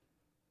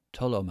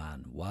Tullow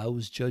man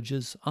wows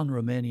judges on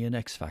Romanian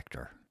X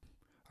Factor.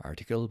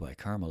 Article by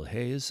Carmel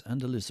Hayes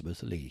and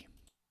Elizabeth Lee.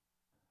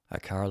 A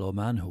Carlow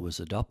man who was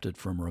adopted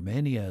from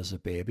Romania as a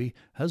baby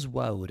has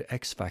wowed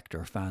X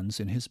Factor fans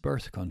in his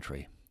birth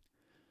country.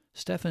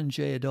 Stefan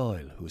J.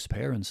 Doyle, whose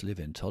parents live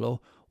in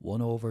Tullow,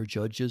 won over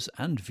judges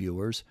and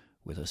viewers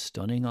with a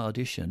stunning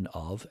audition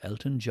of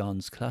Elton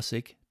John's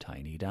classic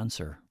Tiny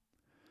Dancer.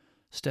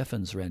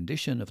 Stefan's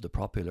rendition of the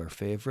popular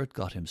favourite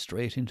got him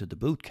straight into the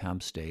boot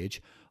camp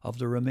stage of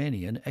the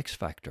Romanian X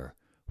Factor,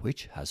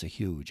 which has a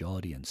huge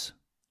audience.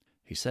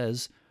 He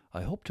says,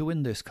 "I hope to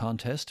win this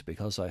contest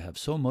because I have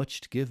so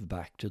much to give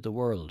back to the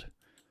world.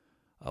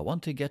 I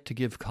want to get to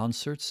give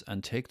concerts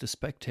and take the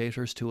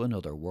spectators to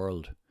another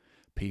world.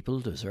 People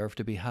deserve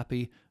to be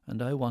happy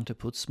and I want to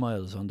put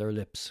smiles on their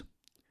lips."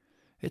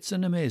 It's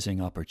an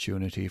amazing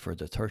opportunity for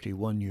the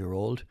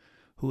 31-year-old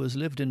who has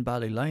lived in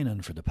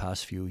Ballylinen for the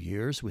past few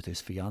years with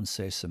his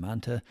fiancée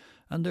Samantha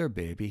and their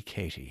baby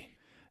Katie.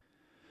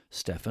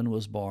 Stefan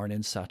was born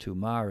in Satu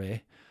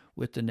Mare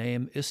with the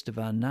name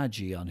Istvan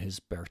Nagy on his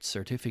birth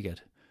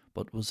certificate,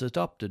 but was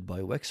adopted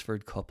by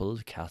Wexford couple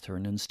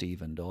Catherine and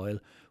Stephen Doyle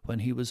when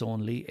he was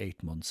only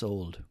 8 months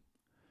old.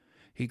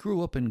 He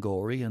grew up in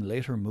Gorey and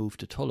later moved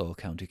to Tullow,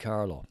 County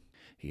Carlow.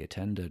 He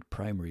attended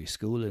primary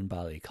school in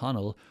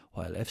Ballyconnell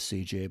while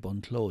FCJ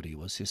Bunclody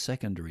was his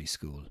secondary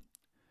school.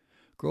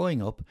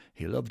 Growing up,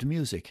 he loved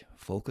music,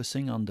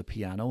 focusing on the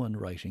piano and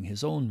writing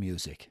his own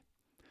music.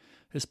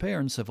 His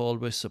parents have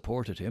always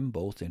supported him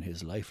both in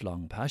his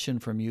lifelong passion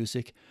for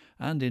music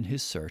and in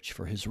his search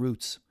for his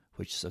roots,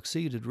 which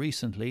succeeded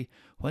recently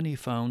when he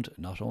found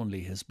not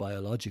only his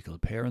biological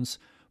parents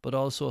but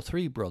also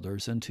 3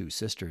 brothers and 2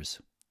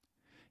 sisters.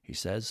 He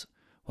says,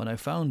 "When I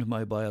found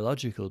my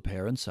biological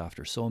parents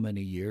after so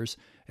many years,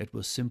 it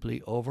was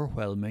simply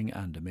overwhelming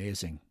and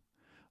amazing.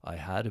 I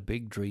had a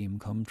big dream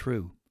come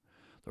true.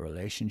 The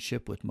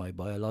relationship with my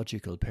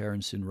biological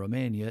parents in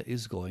Romania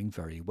is going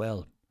very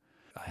well.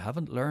 I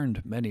haven't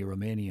learned many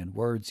Romanian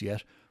words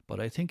yet, but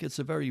I think it's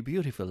a very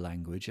beautiful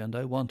language and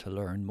I want to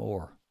learn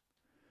more."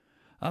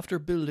 After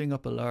building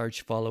up a large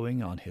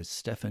following on his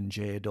Stefan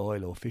J.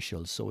 Doyle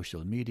official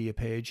social media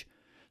page,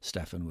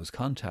 Stefan was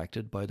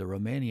contacted by the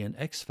Romanian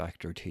X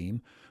Factor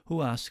team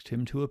who asked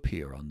him to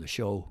appear on the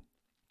show.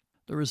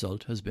 The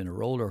result has been a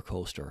roller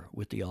coaster,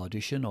 with the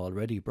audition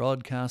already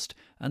broadcast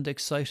and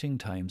exciting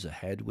times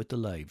ahead with the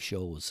live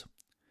shows.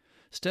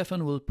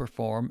 Stefan will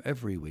perform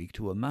every week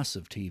to a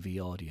massive TV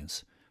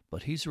audience,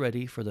 but he's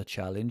ready for the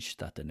challenge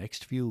that the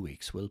next few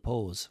weeks will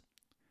pose.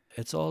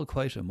 "It's all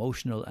quite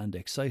emotional and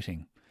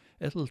exciting.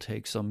 It'll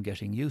take some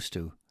getting used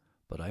to,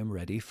 but I'm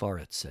ready for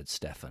it," said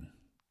Stefan.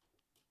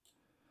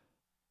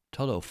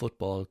 Tullow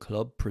Football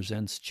Club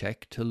presents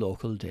cheque to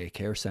local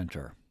daycare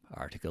centre.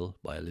 Article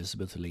by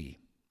Elizabeth Lee.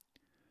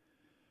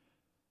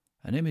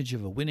 An image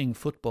of a winning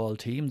football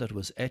team that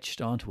was etched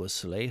onto a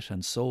slate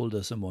and sold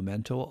as a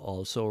memento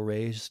also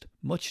raised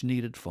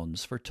much-needed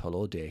funds for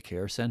Tullow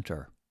Daycare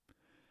Centre.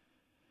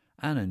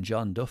 Anne and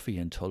John Duffy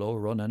in Tullow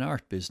run an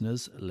art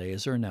business,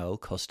 Laser Now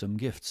Custom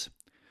Gifts,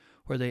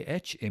 where they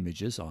etch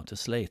images onto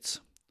slates.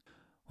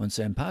 When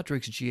St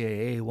Patrick's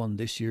GAA won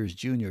this year's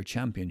junior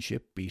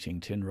championship,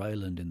 beating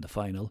Tinryland in the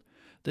final,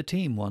 the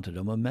team wanted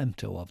a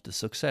memento of the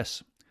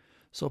success,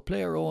 so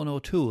player Owen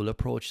O'Toole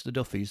approached the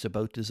Duffys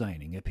about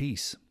designing a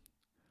piece.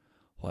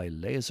 While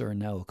Laser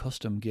Now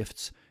Custom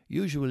Gifts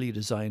usually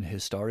design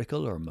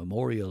historical or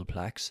memorial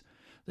plaques,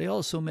 they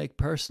also make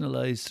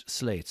personalised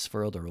slates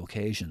for other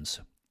occasions.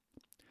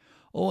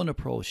 Owen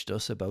approached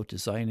us about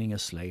designing a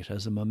slate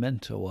as a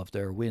memento of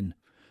their win,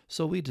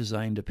 so we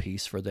designed a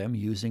piece for them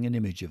using an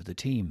image of the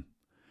team.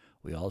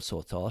 We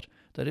also thought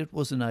that it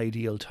was an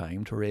ideal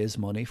time to raise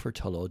money for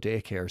Tullow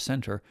Daycare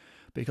Centre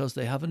because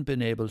they haven't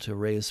been able to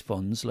raise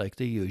funds like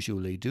they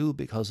usually do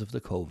because of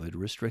the COVID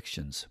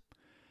restrictions.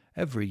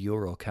 Every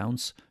euro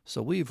counts,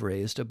 so we've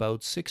raised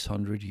about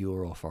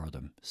 €600 for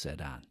them, said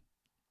Anne.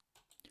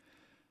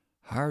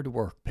 Hard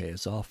work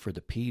pays off for the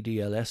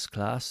PDLS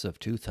class of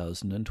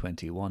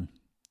 2021.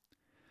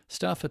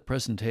 Staff at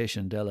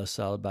Presentation de la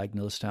Salle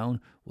Bagnallstown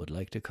would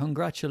like to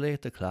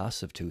congratulate the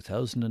class of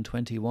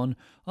 2021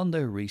 on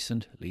their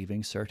recent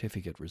Leaving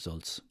Certificate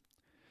results.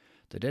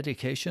 The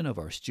dedication of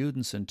our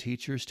students and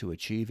teachers to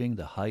achieving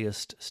the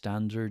highest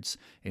standards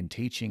in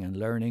teaching and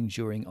learning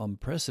during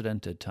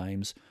unprecedented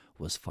times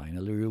was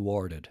finally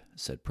rewarded,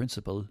 said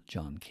Principal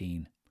John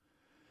Keane.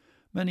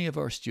 Many of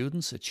our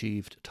students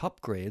achieved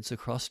top grades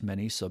across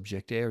many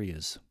subject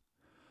areas.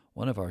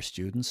 One of our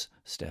students,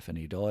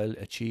 Stephanie Doyle,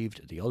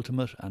 achieved the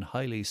ultimate and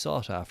highly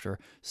sought-after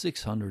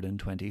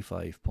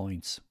 625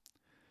 points.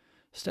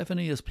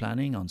 Stephanie is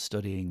planning on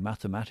studying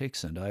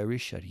mathematics and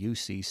Irish at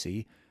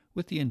UCC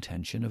with the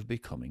intention of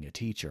becoming a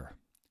teacher.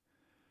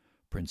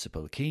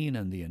 Principal Keane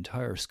and the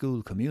entire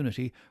school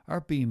community are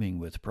beaming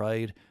with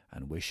pride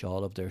and wish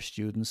all of their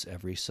students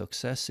every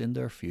success in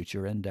their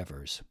future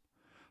endeavours.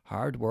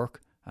 Hard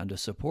work and a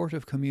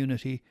supportive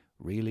community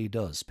really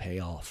does pay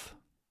off.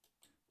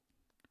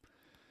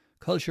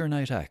 Culture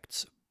Night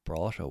Acts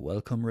brought a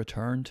welcome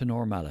return to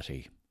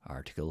normality.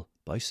 Article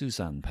by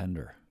Suzanne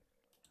Pender.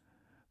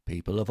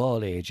 People of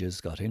all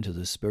ages got into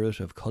the spirit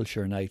of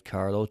Culture Night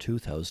Carlow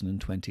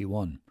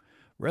 2021,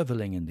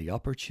 revelling in the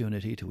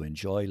opportunity to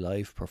enjoy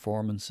live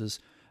performances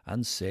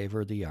and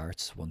savour the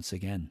arts once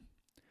again.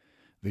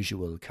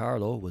 Visual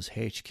Carlow was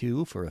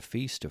HQ for a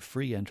feast of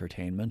free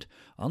entertainment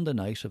on the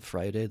night of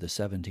Friday the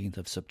 17th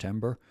of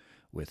September,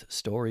 with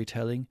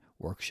storytelling,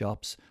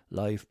 workshops,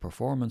 live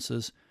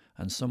performances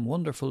and some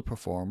wonderful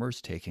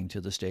performers taking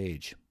to the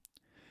stage.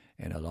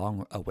 In a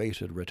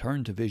long-awaited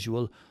return to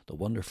visual, the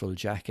wonderful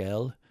Jack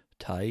L.,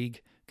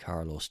 Tig,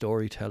 Carlow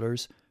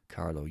Storytellers,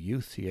 Carlow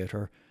Youth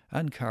Theatre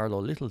and Carlow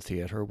Little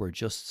Theatre were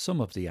just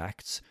some of the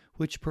acts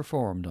which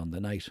performed on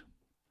the night.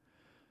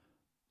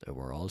 There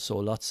were also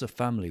lots of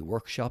family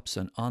workshops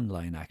and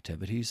online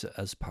activities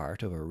as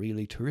part of a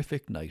really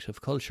terrific night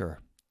of culture.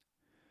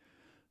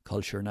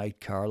 Culture Night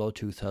Carlow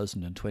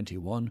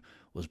 2021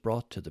 was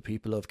brought to the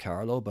people of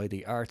Carlow by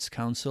the Arts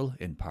Council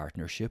in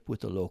partnership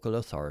with the local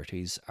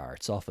authority's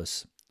Arts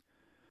Office.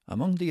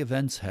 Among the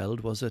events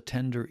held was a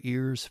Tender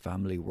Ears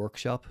family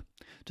workshop,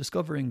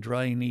 discovering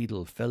dry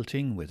needle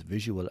felting with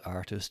visual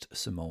artist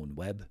Simone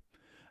Webb,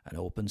 an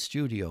open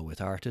studio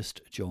with artist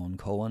Joan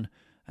Cohen,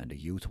 and a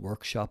youth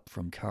workshop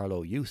from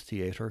Carlow Youth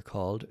Theatre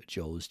called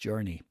Joe's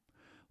Journey,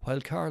 while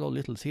Carlow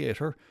Little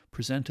Theatre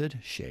presented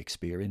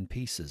Shakespeare in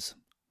Pieces.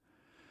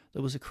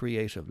 There was a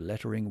creative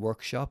lettering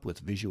workshop with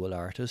visual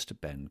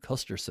artist Ben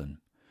Custerson,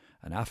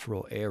 an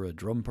Afro-era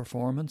drum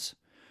performance,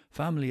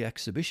 family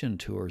exhibition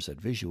tours at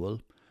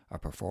Visual, a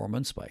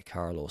performance by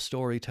Carlow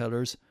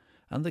Storytellers,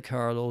 and the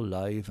Carlow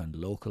Live and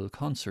Local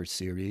Concert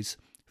Series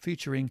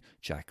featuring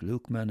Jack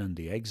Lukeman and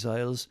the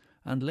Exiles,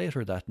 and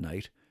later that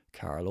night,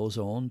 Carlow's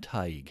own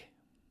Tig.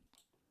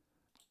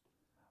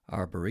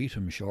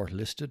 Arboretum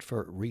shortlisted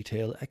for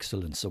Retail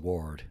Excellence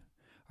Award.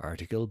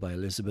 Article by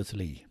Elizabeth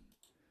Lee.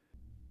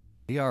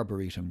 The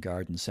Arboretum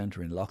Garden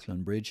Centre in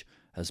Loughlinbridge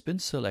has been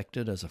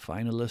selected as a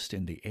finalist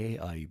in the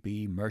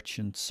AIB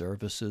Merchant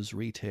Services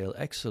Retail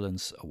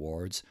Excellence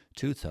Awards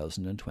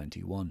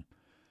 2021.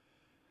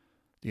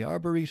 The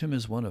Arboretum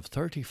is one of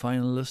 30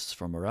 finalists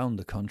from around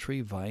the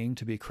country vying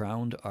to be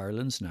crowned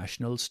Ireland's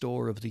National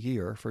Store of the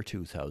Year for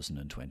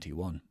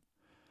 2021.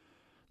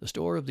 The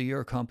Store of the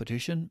Year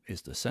competition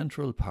is the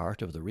central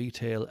part of the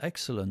Retail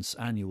Excellence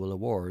Annual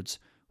Awards,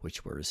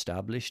 which were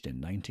established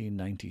in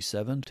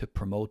 1997 to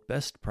promote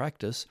best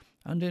practice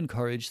and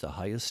encourage the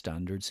highest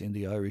standards in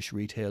the Irish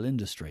retail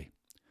industry.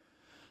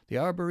 The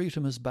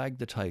Arboretum has bagged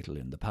the title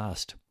in the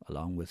past,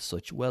 along with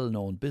such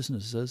well-known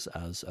businesses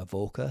as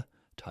Avoca,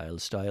 Tile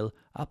Style,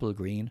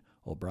 Applegreen,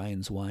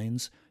 O'Brien's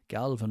Wines,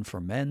 Galvin for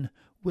Men,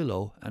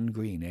 Willow and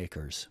Green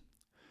Acres.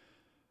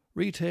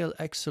 Retail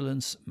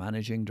Excellence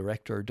Managing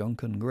Director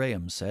Duncan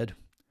Graham said,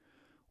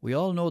 "We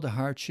all know the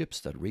hardships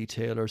that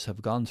retailers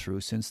have gone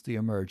through since the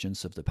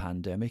emergence of the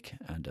pandemic,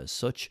 and as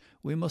such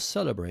we must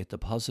celebrate the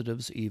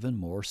positives even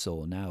more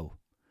so now.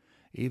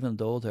 Even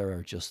though there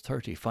are just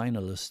 30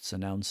 finalists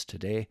announced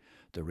today,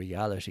 the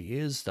reality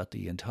is that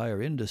the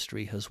entire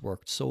industry has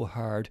worked so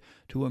hard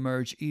to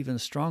emerge even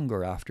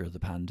stronger after the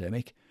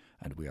pandemic,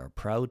 and we are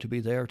proud to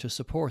be there to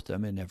support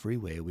them in every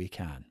way we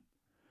can.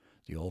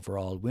 The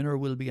overall winner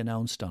will be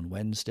announced on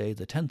Wednesday,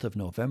 the 10th of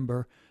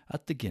November,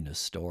 at the Guinness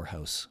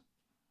Storehouse."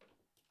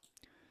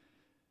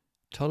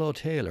 Tullow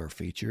Taylor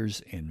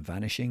features in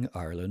Vanishing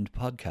Ireland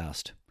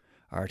podcast.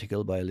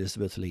 Article by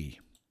Elizabeth Lee.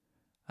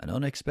 An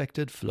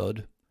unexpected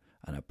flood,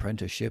 an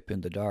apprenticeship in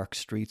the dark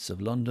streets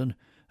of London,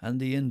 and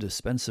the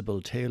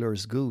indispensable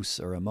Taylor's goose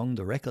are among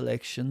the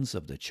recollections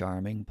of the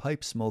charming,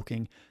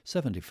 pipe-smoking,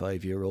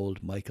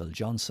 75-year-old Michael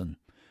Johnson,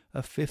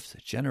 a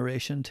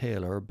fifth-generation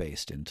tailor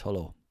based in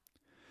Tullow.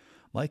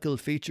 Michael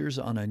features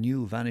on a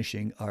new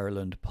Vanishing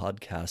Ireland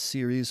podcast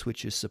series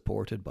which is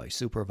supported by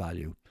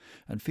SuperValue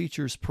and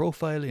features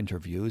profile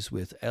interviews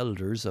with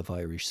elders of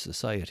Irish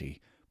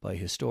society by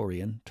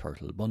historian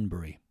Turtle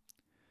Bunbury.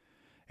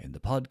 In the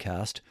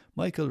podcast,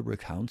 Michael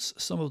recounts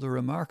some of the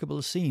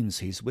remarkable scenes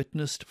he's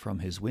witnessed from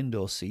his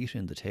window seat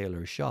in the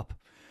tailor's shop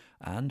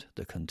and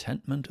the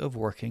contentment of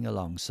working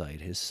alongside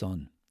his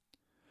son.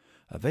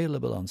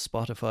 Available on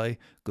Spotify,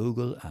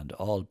 Google and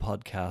all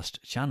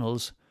podcast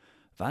channels,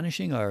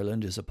 Vanishing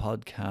Ireland is a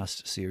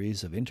podcast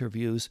series of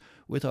interviews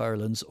with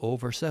Ireland's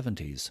over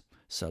 70s,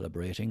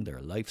 celebrating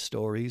their life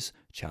stories,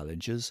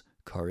 challenges,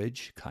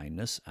 courage,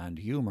 kindness and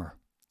humour.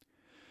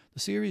 The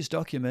series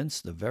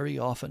documents the very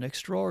often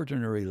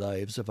extraordinary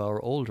lives of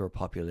our older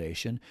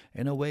population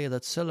in a way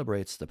that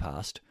celebrates the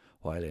past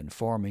while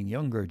informing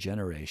younger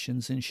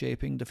generations in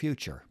shaping the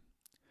future.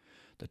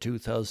 The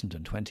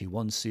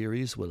 2021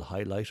 series will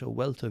highlight a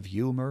wealth of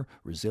humour,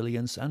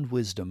 resilience and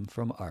wisdom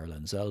from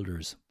Ireland's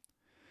elders.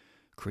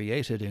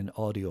 Created in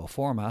audio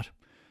format,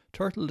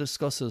 Turtle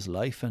discusses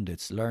life and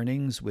its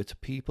learnings with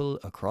people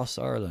across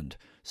Ireland,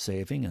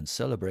 saving and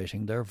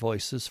celebrating their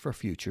voices for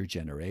future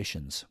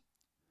generations.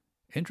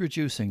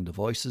 Introducing the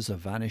voices of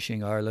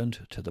Vanishing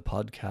Ireland to the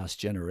podcast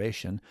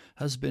generation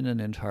has been an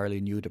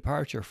entirely new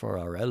departure for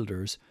our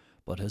elders,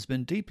 but has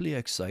been deeply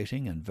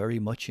exciting and very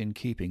much in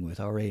keeping with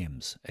our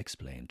aims,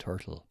 explained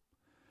Turtle.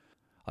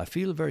 I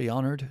feel very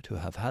honoured to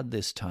have had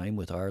this time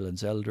with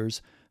Ireland's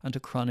elders and to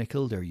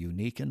chronicle their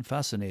unique and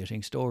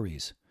fascinating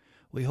stories.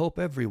 We hope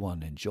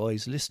everyone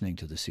enjoys listening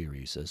to the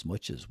series as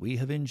much as we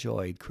have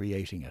enjoyed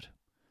creating it.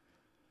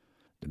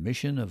 The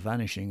mission of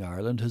Vanishing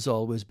Ireland has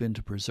always been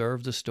to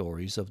preserve the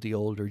stories of the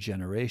older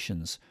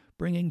generations,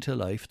 bringing to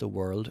life the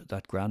world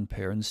that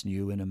grandparents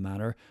knew in a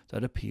manner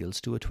that appeals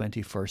to a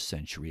 21st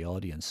century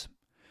audience.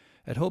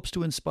 It hopes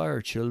to inspire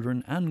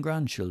children and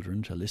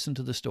grandchildren to listen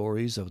to the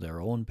stories of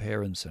their own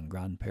parents and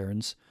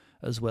grandparents,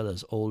 as well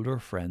as older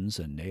friends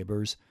and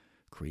neighbours,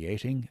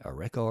 creating a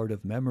record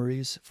of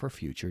memories for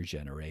future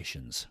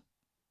generations.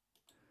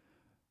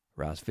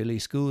 Rathvilly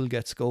School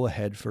gets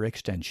go-ahead for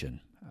extension.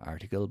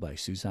 Article by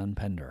Suzanne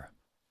Pender.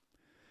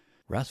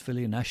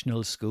 Rathvilly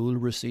National School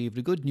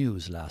received good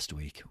news last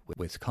week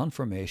with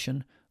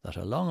confirmation that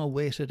a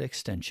long-awaited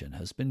extension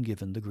has been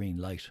given the green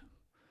light.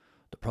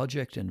 The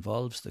project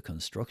involves the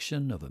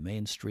construction of a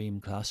mainstream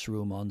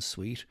classroom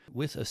ensuite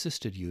with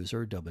assisted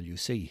user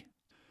WC.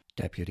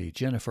 Deputy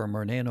Jennifer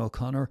Murnane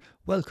O'Connor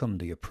welcomed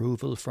the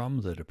approval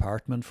from the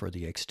Department for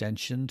the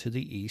extension to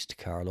the East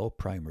Carlow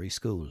Primary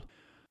School.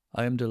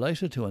 I am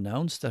delighted to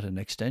announce that an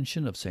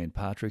extension of St.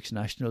 Patrick's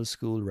National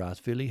School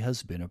Rathvilly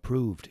has been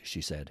approved,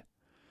 she said.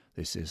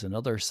 This is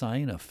another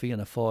sign of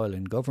Fianna Fáil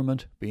in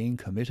government being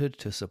committed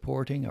to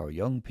supporting our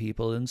young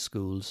people in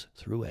schools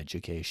through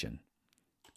education.